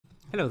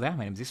Hello there,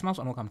 my name is Ismail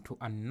and welcome to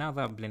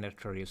another Blender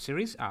tutorial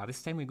series.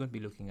 This time we're going to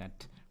be looking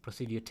at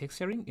procedural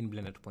texturing in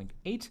Blender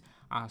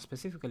 2.8,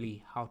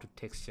 specifically how to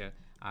texture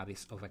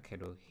this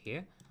avocado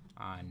here.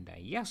 And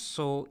yes,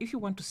 so if you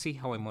want to see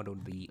how I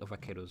modeled the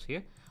avocados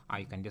here,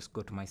 you can just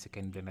go to my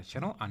second Blender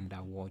channel and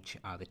watch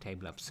the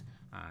time lapse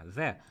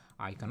there.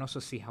 You can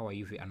also see how I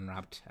UV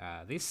unwrapped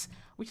this,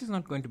 which is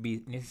not going to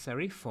be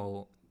necessary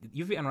for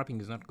UV unwrapping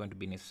is not going to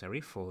be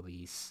necessary for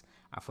this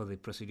for the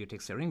procedural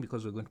texturing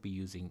because we're going to be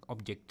using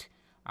object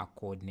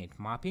coordinate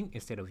mapping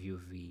instead of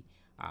UV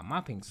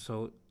mapping,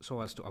 so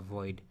as to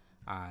avoid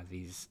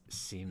these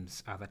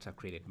seams that are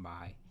created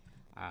by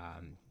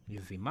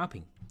UV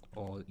mapping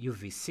or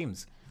UV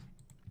seams.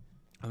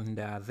 And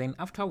then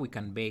after we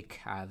can bake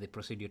the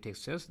procedural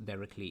textures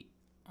directly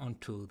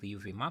onto the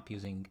UV map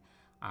using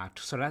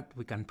so that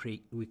we can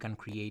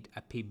create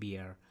a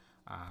PBR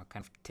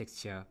kind of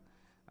texture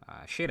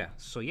shader.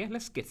 So yeah,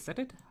 let's get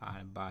started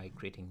by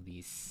creating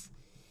these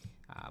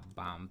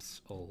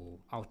bumps or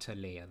outer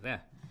layer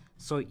there.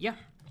 So yeah,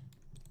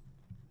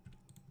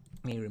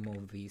 let me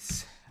remove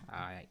this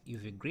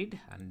UV grid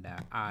and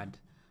add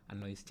a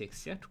noise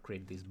texture to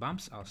create these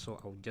bumps. Also,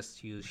 I'll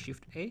just use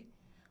Shift A,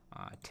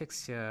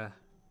 texture,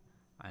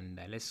 and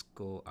let's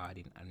go add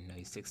in a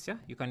noise texture.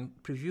 You can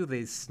preview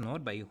this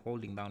node by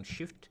holding down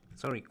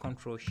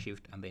Control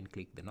Shift and then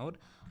click the node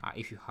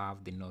if you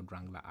have the Node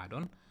Wrangler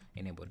add-on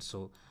enabled.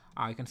 So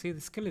you can see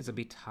the scale is a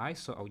bit high,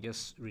 so I'll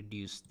just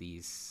reduce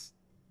these.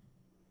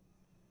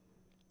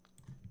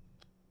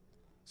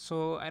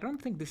 So I don't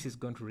think this is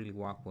going to really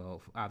work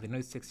well. The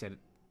noise texture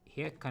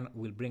here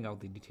will bring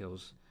out the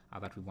details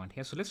that we want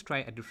here. So let's try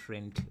a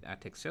different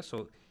texture.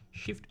 So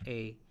Shift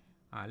A,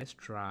 let's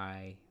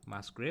try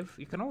Musgrave.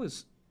 You can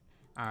always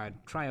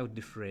try out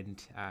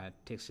different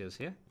textures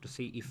here to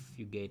see if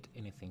you get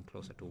anything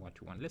closer to what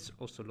you want. Let's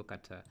also look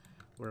at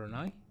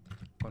Voronoi.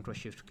 Control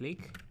Shift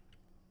click,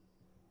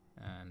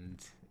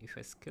 and if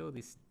I scale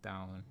this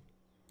down,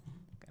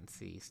 you can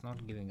see it's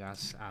not giving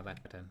us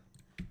that pattern.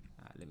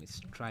 Let me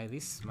try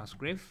this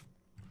Musgrave,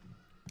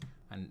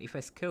 and if I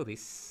scale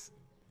this,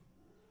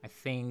 I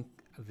think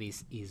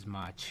this is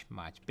much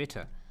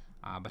better.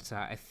 But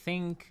I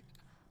think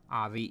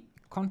the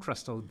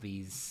contrast of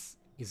these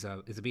is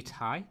a bit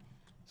high.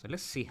 So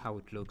let's see how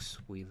it looks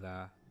with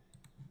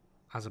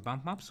as a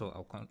bump map. So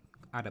I'll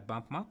add a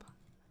bump map,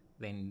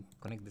 then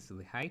connect this to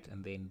the height,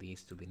 and then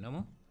this to the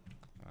normal,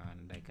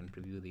 and I can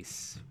preview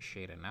this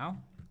shader now.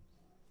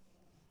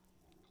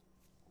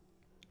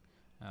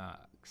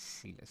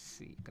 Let's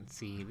see. You can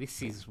see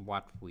this is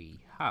what we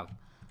have.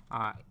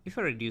 If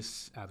I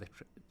reduce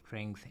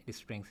the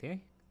strength here, you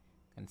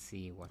can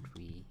see what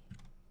we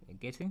are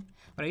getting.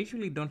 But I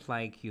usually don't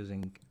like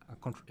using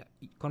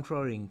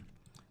controlling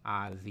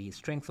the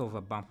strength of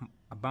a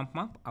bump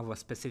map of a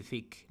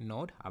specific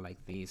node. I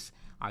like this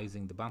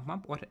using the bump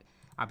map.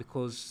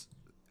 Because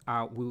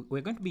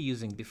we're going to be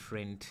using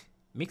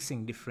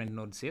mixing different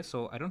nodes here.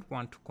 So I don't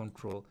want to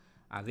control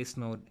this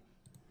node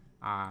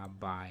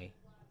by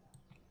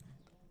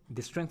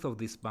the strength of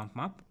this bump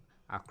map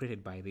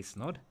created by this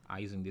node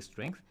using this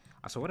strength.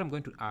 So what I'm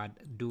going to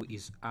do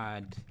is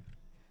add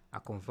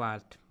a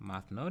convert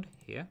math node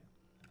here,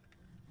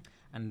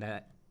 and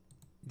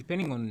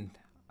depending on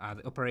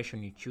the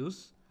operation you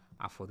choose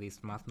for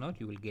this math node,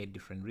 you will get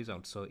different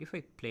results. So if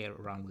I play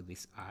around with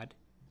this add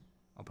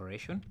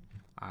operation,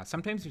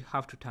 sometimes you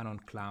have to turn on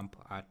clamp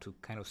to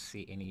kind of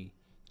see any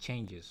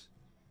changes.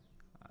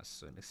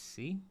 So let's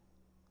see.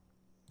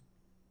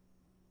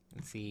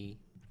 Let's see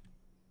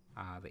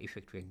the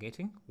effect we're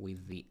getting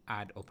with the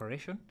add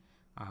operation,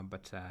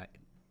 but you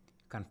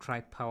can try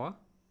power.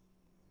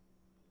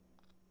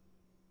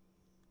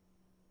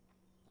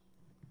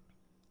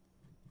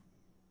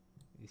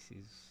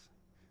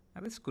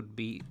 This could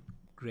be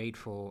great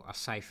for a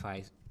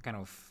sci-fi kind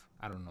of,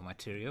 I don't know,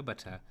 material,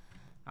 but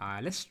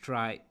let's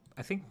try.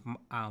 I think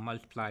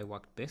multiply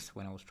worked best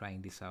when I was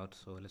trying this out,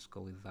 so let's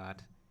go with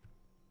that.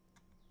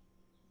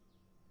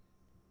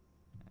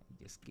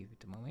 Just give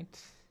it a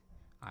moment.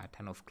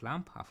 Turn off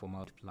clamp for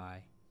multiply.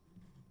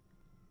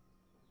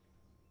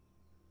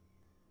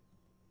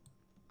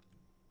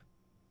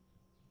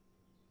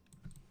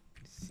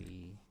 Let's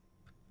see.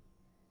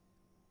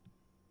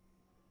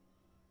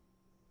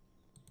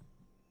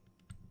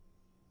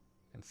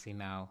 You can see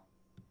now,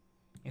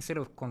 instead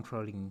of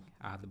controlling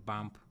the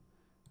bump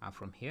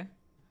from here,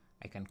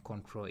 I can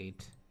control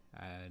it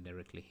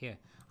directly here.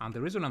 And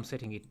the reason I'm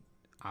setting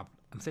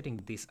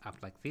this up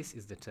like this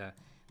is that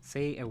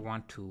say I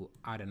want to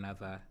add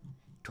another,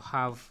 to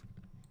have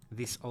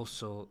this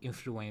also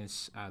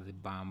influence the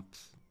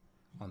bumps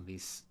on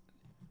this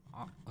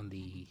on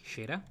the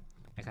shader.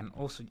 I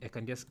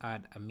can just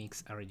add a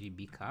mix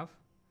RGB curve,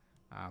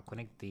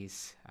 connect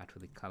this to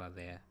the color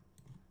there,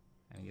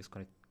 and just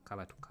connect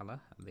color to color,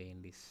 and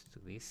then this to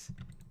this.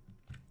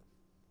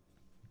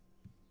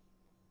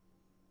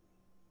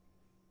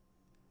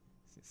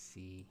 Let's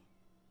see.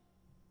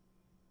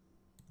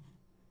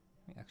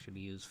 I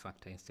actually use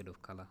factor instead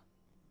of color.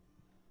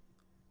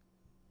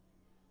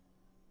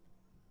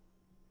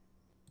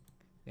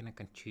 Then I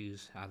can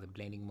choose the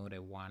blending mode I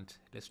want.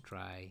 Let's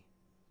try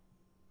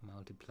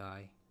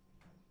multiply.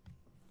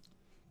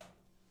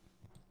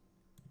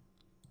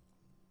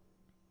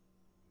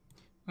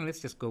 And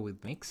let's just go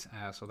with mix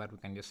so that we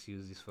can just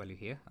use this value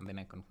here, and then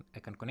I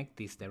can connect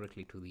this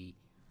directly to the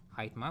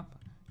height map.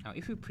 Now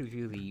if we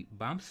preview the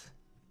bumps,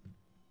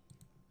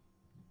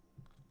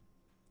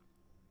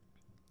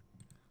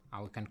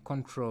 we can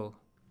control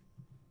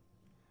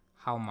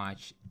how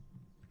much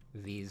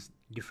these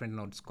different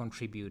nodes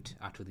contribute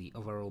to the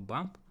overall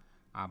bump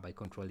by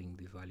controlling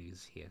the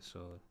values here.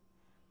 So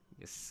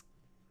just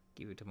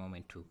give it a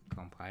moment to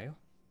compile.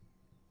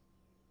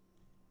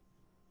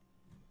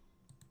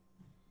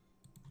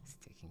 It's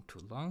taking too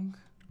long.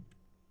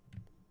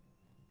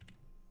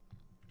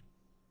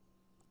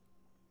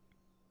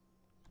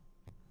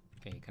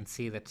 Okay, you can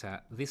see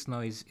that this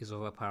noise is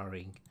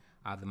overpowering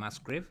the mass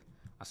grave,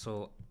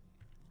 so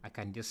I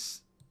can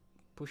just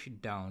push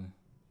it down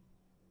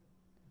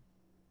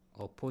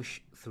or push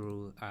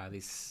through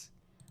this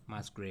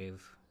mass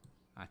grave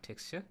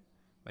texture,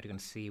 but you can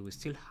see we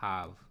still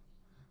have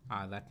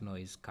that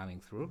noise coming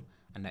through.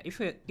 And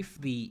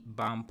if the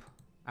bump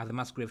the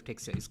mass grave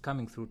texture is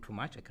coming through too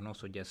much, I can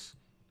also just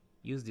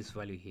use this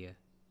value here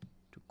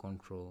to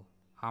control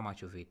how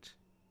much of it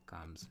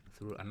comes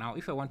through. And now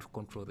if I want to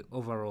control the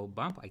overall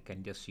bump, I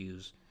can just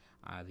use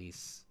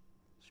this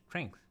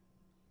strength.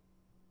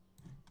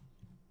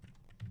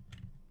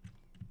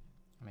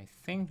 And I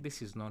think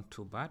this is not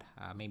too bad.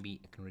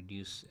 Maybe I can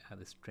reduce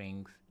the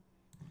strength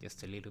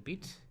just a little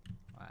bit,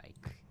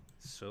 like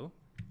so.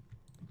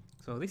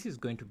 So this is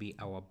going to be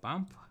our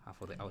bump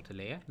for the outer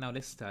layer. Now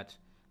let's start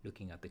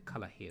looking at the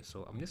color here.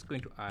 So I'm just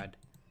going to add,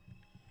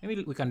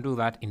 maybe we can do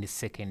that in the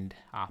second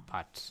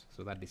part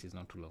so that this is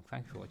not too long.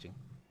 Thanks for watching.